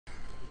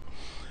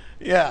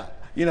Yeah.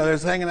 You know,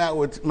 there's hanging out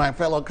with my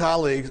fellow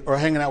colleagues or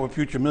hanging out with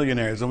future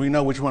millionaires, and we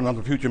know which one of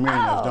the future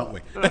millionaires, don't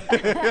we?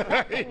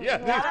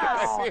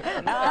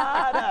 Yeah,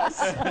 not us.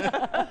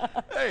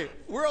 Hey,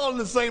 we're all in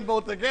the same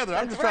boat together.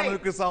 I'm just trying to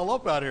hook us all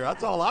up out here.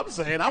 That's all I'm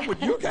saying. I'm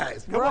with you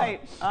guys. Come on.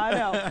 I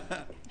know.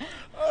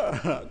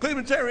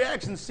 Cleveland Chain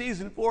Reaction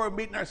Season 4,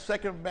 meeting our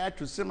second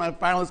batch of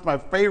semifinalists. My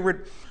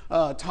favorite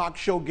talk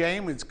show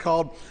game. It's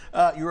called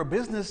Your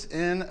Business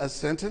in a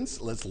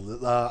Sentence. Let's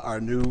our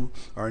new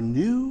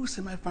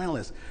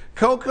semifinalist.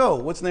 Coco,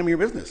 what's the name of your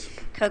business?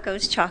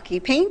 Coco's Chalky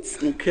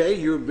Paints. Okay,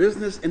 your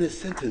business in a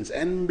sentence,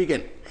 and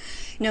begin.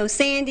 No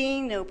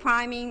sanding, no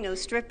priming, no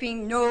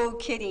stripping, no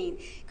kidding.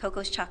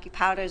 Coco's Chalky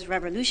Powder is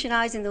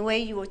revolutionizing the way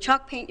you will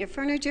chalk paint your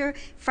furniture,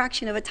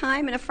 fraction of a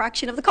time and a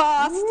fraction of the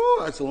cost. Ooh,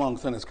 that's a long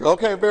sentence.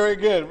 Okay, very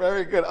good,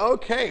 very good.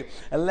 Okay,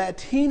 a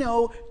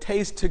Latino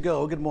Taste to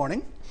Go. Good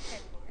morning.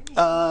 Good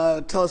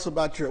morning. Tell us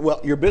about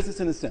your business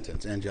in a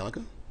sentence,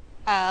 Angelica.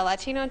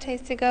 Latino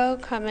Taste to Go,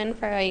 come in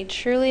for a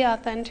truly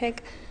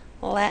authentic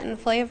Latin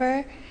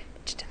flavor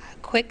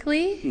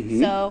quickly.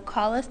 So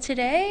call us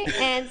today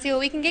and see what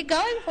we can get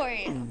going for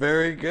you.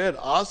 Very good.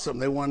 Awesome.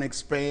 They want to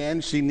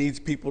expand. She needs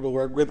people to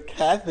work with.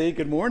 Kathy,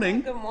 good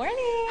morning. Good morning.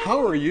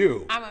 How are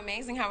you? I'm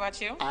amazing. How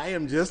about you? I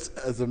am just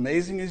as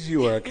amazing as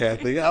you are,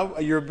 Kathy.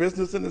 Your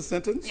business in a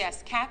sentence?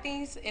 Yes.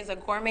 Kathy's is a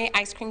gourmet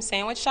ice cream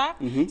sandwich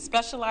shop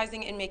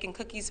specializing in making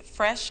cookies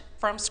fresh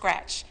from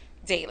scratch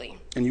daily.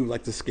 And you would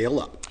like to scale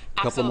up?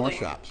 A couple more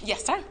shops.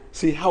 Yes, sir.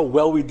 See how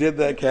well we did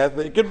that,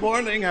 Kathy. Good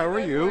morning. How are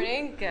you? Good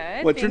morning.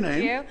 Good. What's your name?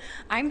 Thank you.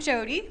 I'm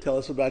Jody. Tell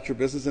us about your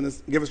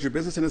business. Give us your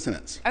business in a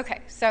sentence.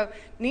 Okay, so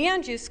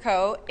Neon Juice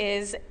Co.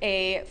 is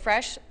a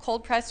fresh,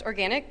 cold-pressed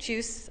organic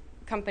juice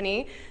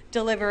company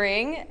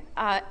delivering.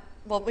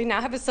 Well, we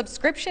now have a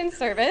subscription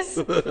service,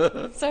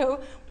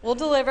 so we'll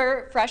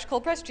deliver fresh,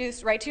 cold-pressed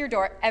juice right to your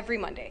door every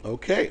Monday.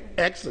 Okay,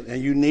 excellent.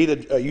 And you need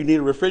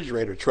a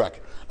refrigerator truck.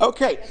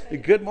 Okay.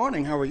 Good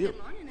morning. How are you? Good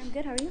morning. I'm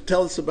good. How are you?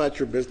 Tell us about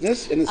your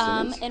business in a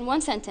sentence. In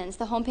one sentence,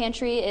 the Home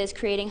Pantry is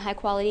creating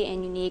high-quality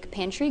and unique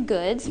pantry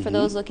goods for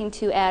those looking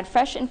to add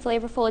fresh and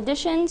flavorful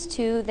additions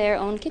to their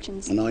own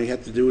kitchens. And all you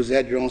have to do is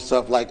add your own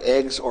stuff like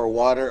eggs or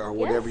water or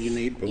whatever you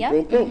need. Boom,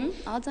 boom, boom.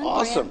 All done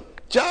Awesome. for you.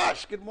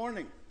 Josh, good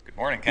morning. Good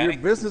morning, Kenny.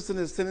 Your business in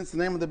a sentence, the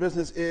name of the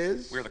business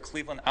is? We're the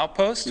Cleveland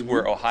Outpost.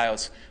 We're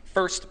Ohio's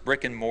first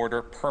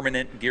brick-and-mortar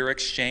permanent gear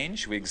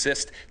exchange. We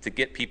exist to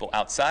get people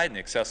outside in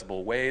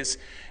accessible ways,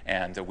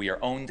 and we are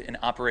owned and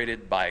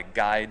operated by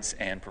guides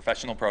and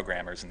professional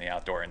programmers in the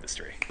outdoor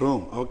industry.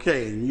 Boom.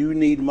 Okay, and you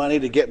need money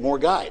to get more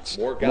guides.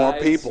 More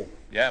people.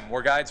 Yeah,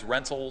 more guides,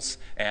 rentals,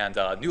 and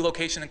new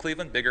location in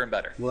Cleveland, bigger and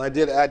better. Well, I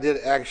did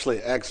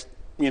actually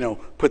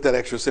put that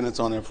extra sentence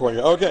on there for you.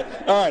 Okay,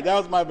 all right, that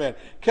was my bad.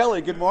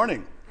 Kelly, good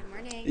morning. Good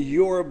morning.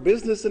 Your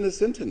business in a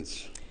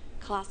sentence.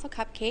 Colossal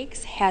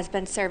Cupcakes has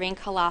been serving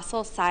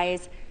colossal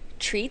size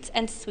treats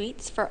and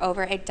sweets for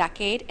over a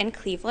decade in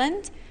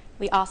Cleveland.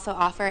 We also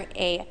offer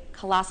a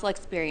colossal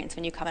experience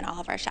when you come in all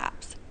of our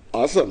shops.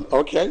 Awesome.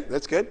 Okay,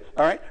 that's good.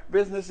 All right,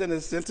 business in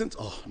a sentence.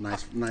 Oh,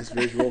 nice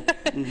visual.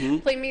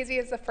 Playmeasy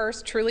is the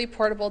first truly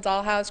portable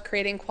dollhouse,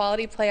 creating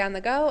quality play on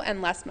the go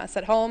and less mess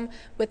at home,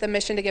 with a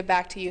mission to give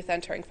back to youth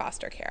entering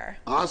foster care.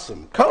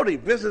 Awesome. Cody,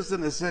 business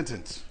in a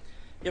sentence.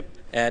 Yep.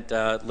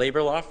 At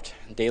Labor Loft,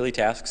 daily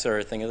tasks are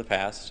a thing of the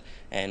past,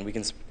 and we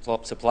can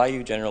supply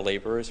you general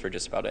laborers for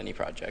just about any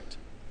project.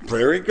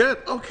 Very good.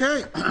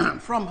 Okay.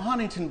 From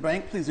Huntington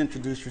Bank, please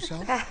introduce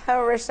yourself.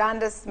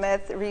 Rashonda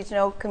Smith,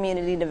 Regional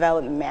Community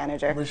Development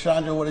Manager.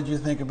 Rashonda, what did you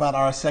think about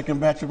our second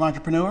batch of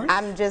entrepreneurs?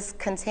 I'm just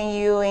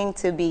continuing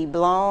to be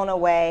blown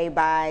away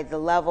by the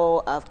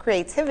level of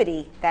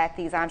creativity that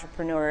these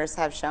entrepreneurs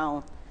have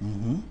shown.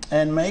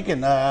 And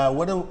Megan,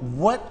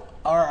 what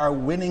are our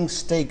winning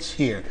stakes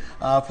here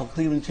for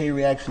Cleveland Chain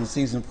Reaction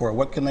Season 4?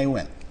 What can they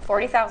win?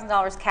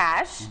 $40,000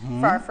 cash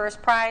for our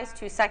first prize.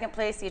 2 second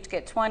place each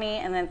get $20,000,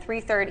 and then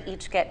 3/3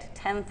 each get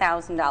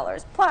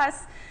 $10,000. Plus,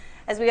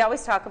 as we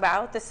always talk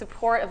about, the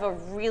support of a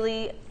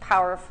really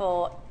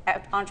powerful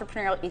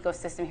entrepreneurial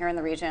ecosystem here in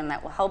the region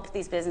that will help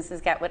these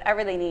businesses get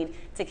whatever they need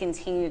to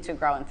continue to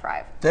grow and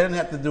thrive. They didn't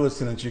have to do a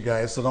sentence, you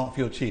guys, so don't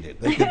feel cheated.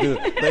 They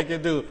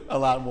can do a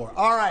lot more.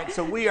 All right,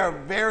 so we are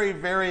very,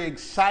 very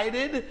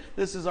excited.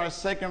 This is our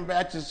second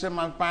batch of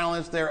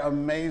semifinalists. They're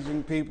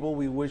amazing people.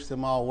 We wish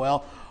them all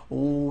well.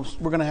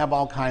 We're going to have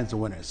all kinds of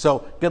winners.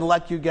 So good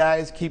luck, you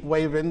guys. Keep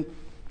waving.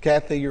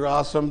 Kathy, you're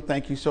awesome.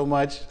 Thank you so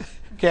much.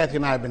 Kathy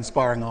and I have been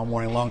sparring all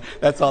morning long.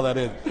 That's all that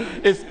is.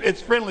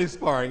 It's friendly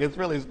sparring. It's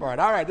really sparring.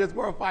 All right, there's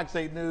more Fox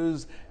 8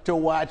 News to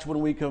watch when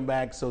we come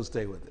back, so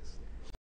stay with us.